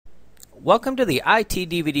Welcome to the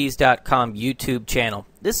itdvds.com YouTube channel.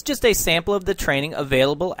 This is just a sample of the training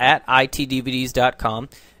available at itdvds.com.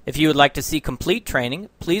 If you would like to see complete training,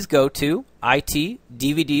 please go to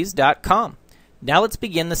itdvds.com. Now let's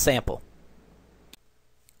begin the sample.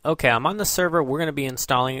 Okay, I'm on the server we're going to be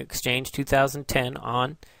installing Exchange 2010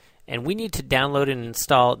 on, and we need to download and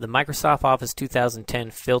install the Microsoft Office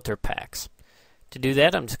 2010 filter packs. To do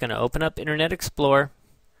that, I'm just going to open up Internet Explorer.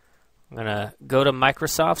 I'm going to go to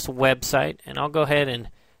Microsoft's website, and I'll go ahead and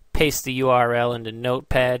paste the URL into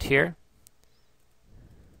Notepad here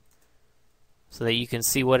so that you can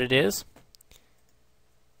see what it is.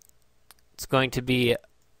 It's going to be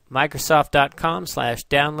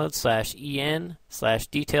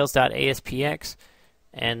microsoft.com/download/en/details.aspx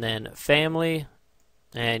and then family,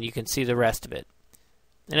 and you can see the rest of it.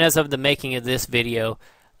 And as of the making of this video,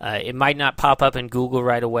 it might not pop up in Google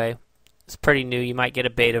right away. It's pretty new. You might get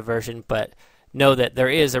a beta version, but know that there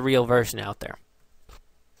is a real version out there.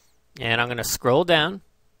 And I'm going to scroll down,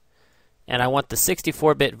 and I want the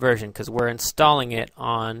 64-bit version because we're installing it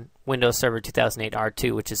on Windows Server 2008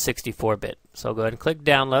 R2, which is 64-bit. So I'll go ahead and click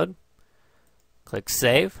Download, click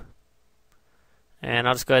Save, and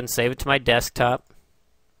I'll just go ahead and save it to my desktop.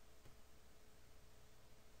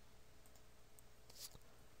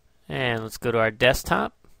 And let's go to our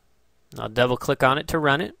desktop. I'll double-click on it to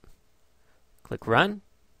run it. Click Run,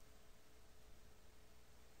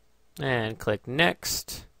 and click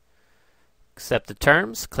Next. Accept the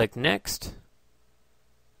terms, click Next.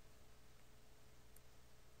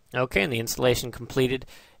 Okay, and the installation completed.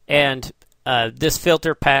 And this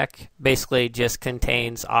filter pack basically just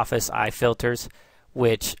contains Office iFilters,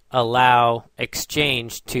 which allow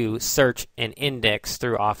Exchange to search and index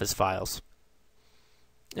through Office files.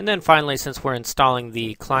 And then finally, since we're installing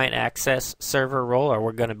the client access server role, or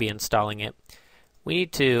we're going to be installing it, we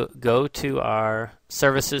need to go to our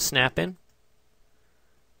services snap-in,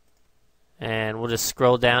 and we'll just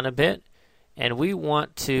scroll down a bit, and we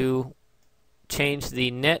want to change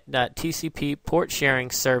the net.tcp port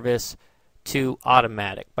sharing service to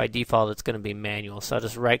automatic. By default, it's going to be manual, so I'll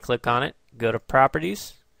just right-click on it, go to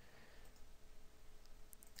Properties,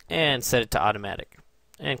 and set it to automatic,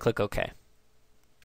 and click OK.